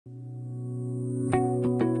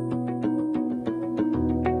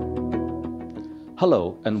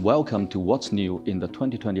Hello and welcome to what's new in the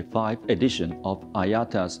 2025 edition of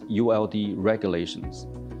IATA's ULD regulations.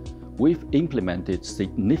 We've implemented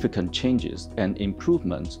significant changes and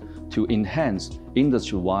improvements to enhance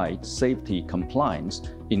industry-wide safety compliance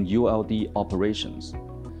in ULD operations.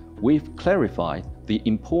 We've clarified the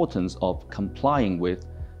importance of complying with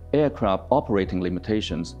aircraft operating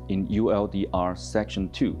limitations in ULDR Section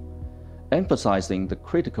 2, emphasizing the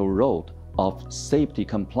critical role of safety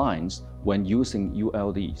compliance when using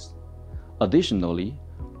ULDs. Additionally,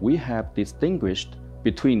 we have distinguished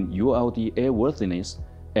between ULD airworthiness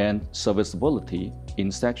and serviceability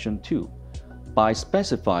in Section 2 by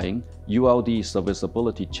specifying ULD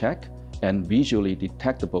serviceability check and visually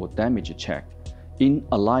detectable damage check in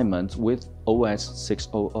alignment with OS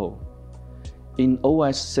 600. In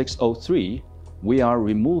OS 603, we are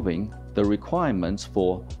removing the requirements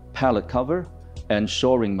for pallet cover and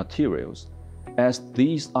shoring materials, as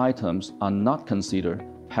these items are not considered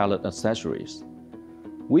pallet accessories.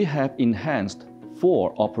 We have enhanced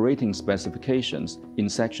 4 operating specifications in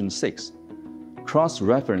Section 6,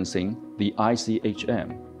 cross-referencing the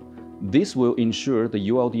ICHM. This will ensure the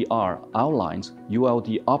ULDR outlines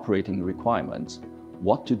ULD operating requirements,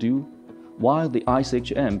 what to do, while the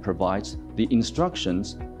ICHM provides the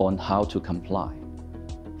instructions on how to comply.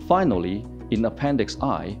 Finally, in Appendix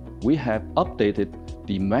I, we have updated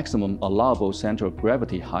the maximum allowable center of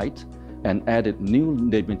gravity height and added new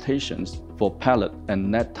limitations for pallet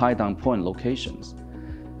and net tie-down point locations,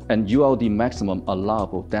 and ULD maximum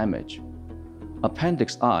allowable damage.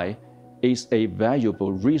 Appendix I is a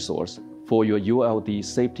valuable resource for your ULD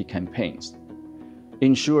safety campaigns.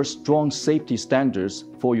 Ensure strong safety standards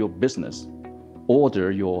for your business.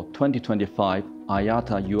 Order your 2025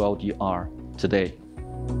 IATA ULDR today.